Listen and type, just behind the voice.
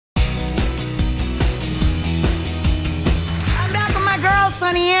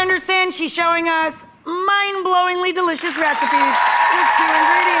Melanie Anderson. She's showing us mind-blowingly delicious recipes with 2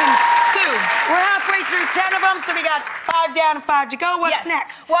 ingredients. 2. We're halfway through 10 of them, so we got 5 down and 5 to go. What's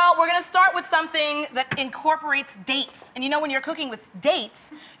next? Well, we're gonna start with something that incorporates dates. And you know, when you're cooking with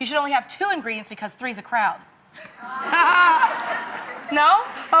dates, you should only have 2 ingredients because 3's a crowd. No?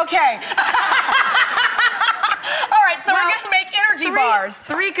 Okay. All right, so we're gonna make energy bars.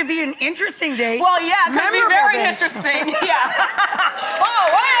 3 could be an interesting date. Well, yeah, it could be very interesting. Yeah. Oh,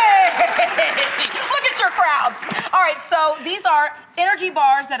 hey! Look at your crowd. All right, so these are energy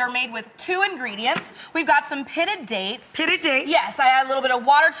bars that are made with 2 ingredients. We've got some pitted dates. Pitted dates? Yes, I add a little bit of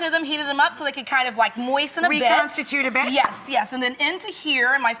water to them, heated them up so they could kind of like moisten a bit. Reconstitute a bit? Yes, yes. And then into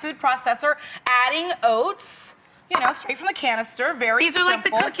here in my food processor, adding oats. You know, straight from the canister, very These are simple. like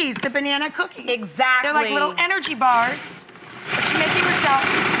the cookies, the banana cookies. Exactly. They're like little energy bars that you make yourself.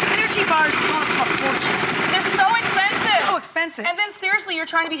 Energy bars cost a fortune. They're so expensive. So expensive. And then seriously, you're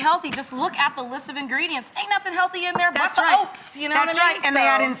trying to be healthy. Just look at the list of ingredients. Ain't nothing healthy in there but the oats. You know what I mean? That's right. And they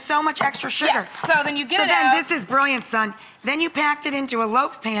add in so much extra sugar. Yes. So then you get it So out. then this is brilliant, son. Then you packed it into a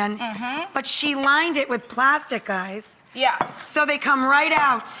loaf pan, but she lined it with plastic, guys. Yes. So they come right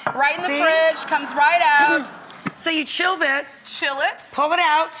out. Right in the fridge, comes right out. So you chill this. Chill it. Pull it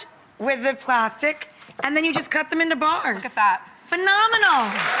out with the plastic, and then you just cut them into bars. Look at that. Phenomenal.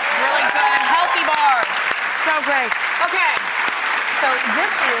 Really good, healthy bars. So great. Okay, so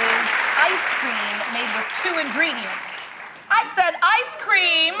this is ice cream made with 2 ingredients. I said ice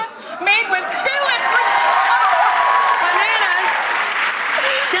cream made with 2 ingredients. Bananas.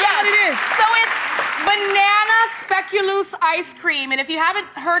 Tell me what it is. So it's banana speculoos ice cream, and if you haven't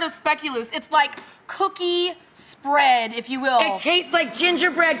heard of speculoos, it's like cookie spread, if you will. It tastes like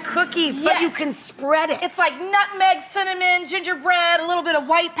gingerbread cookies, but you can spread it. It's like nutmeg, cinnamon, gingerbread, a little bit of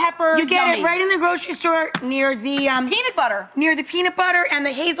white pepper. You get it right in the grocery store near the peanut butter. Near the peanut butter and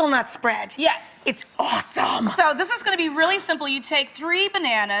the hazelnut spread. Yes. It's awesome. So this is going to be really simple. You take 3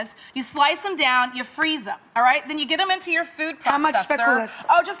 bananas, you slice them down, you freeze them, all right? Then you get them into your food processor. How much speculoos?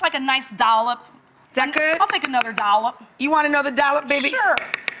 Oh, just like a nice dollop. Is that good? I'll take another dollop. You want another dollop, baby? Sure.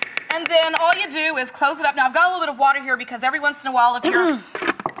 And then all you do is close it up. Now, I've got a little bit of water here because every once in a while, if your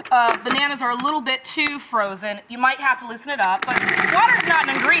bananas are a little bit too frozen, you might have to loosen it up. But water's not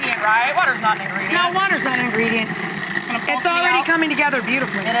an ingredient, right? Water's not an ingredient. No, water's not an ingredient. It's already coming together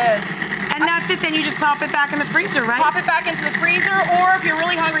beautifully. It is. And that's it, then you just pop it back in the freezer, right? Pop it back into the freezer, or if you're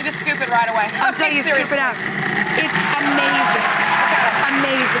really hungry, just scoop it right away. I'll tell you, scoop it out. It's amazing.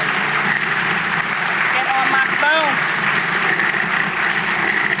 Amazing. Get on my spoon.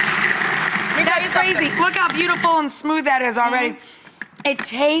 That's crazy. Look how beautiful and smooth that is already. It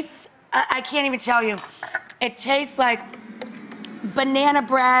tastes, I can't even tell you. It tastes like banana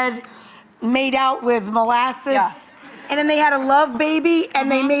bread made out with molasses. Yeah. And then they had a love baby and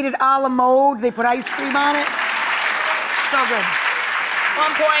they made it a la mode. They put ice cream on it. So good.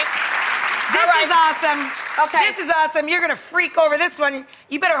 1 point. This is awesome. Okay. This is awesome. You're gonna freak over this one.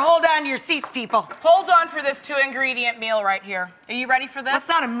 You better hold on to your seats, people. Hold on for this 2-ingredient meal right here. Are you ready for this? That's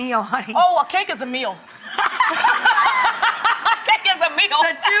not a meal, honey. Oh, a cake is a meal. Cake is a meal.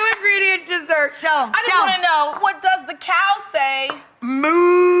 The 2-ingredient dessert. Tell them. I just want to know, what does the cow say?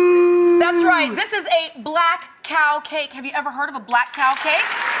 Moo. That's right. This is a black cow cake. Have you ever heard of a black cow cake?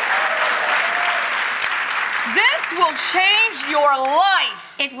 This will change your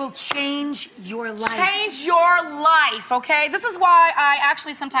life. It will change your life. Change your life, okay? This is why I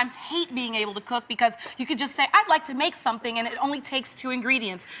actually sometimes hate being able to cook, because you could just say, I'd like to make something, and it only takes 2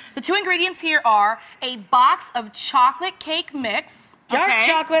 ingredients. The 2 ingredients here are a box of chocolate cake mix. Dark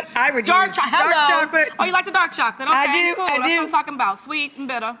chocolate, I would dark use. Dark chocolate. Oh, you like the dark chocolate? Okay, I do, cool. I That's do. what I'm talking about, sweet and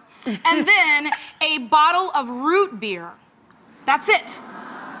bitter. And then a bottle of root beer. That's it.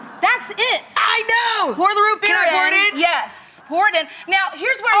 That's it. I know. Pour the root beer in. Can I pour it in? Yes, pour it in. Now,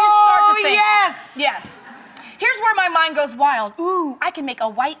 here's where you start to think. Yes. Yes. Here's where my mind goes wild. Ooh, I can make a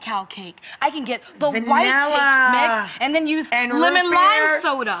white cow cake. I can get the white cake mix and then use lemon lime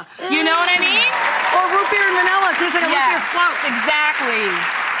soda. You know what I mean? Or root beer and vanilla. It tastes like a root beer float. Exactly.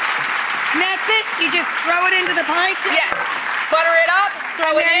 And that's it. You just throw it into the pie tin. Yes. Butter it up,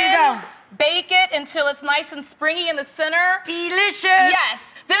 throw it in. There you go. Bake it until it's nice and springy in the center. Delicious.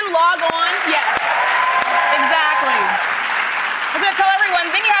 Yes. Then log on. Yes. Exactly. I'm going to tell everyone,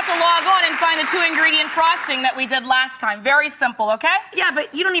 then you have to log on and find the 2-ingredient frosting that we did last time. Very simple, okay? Yeah,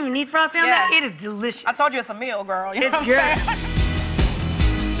 but you don't even need frosting on that. It is delicious. I told you it's a meal, girl. You know it's what I'm good. saying?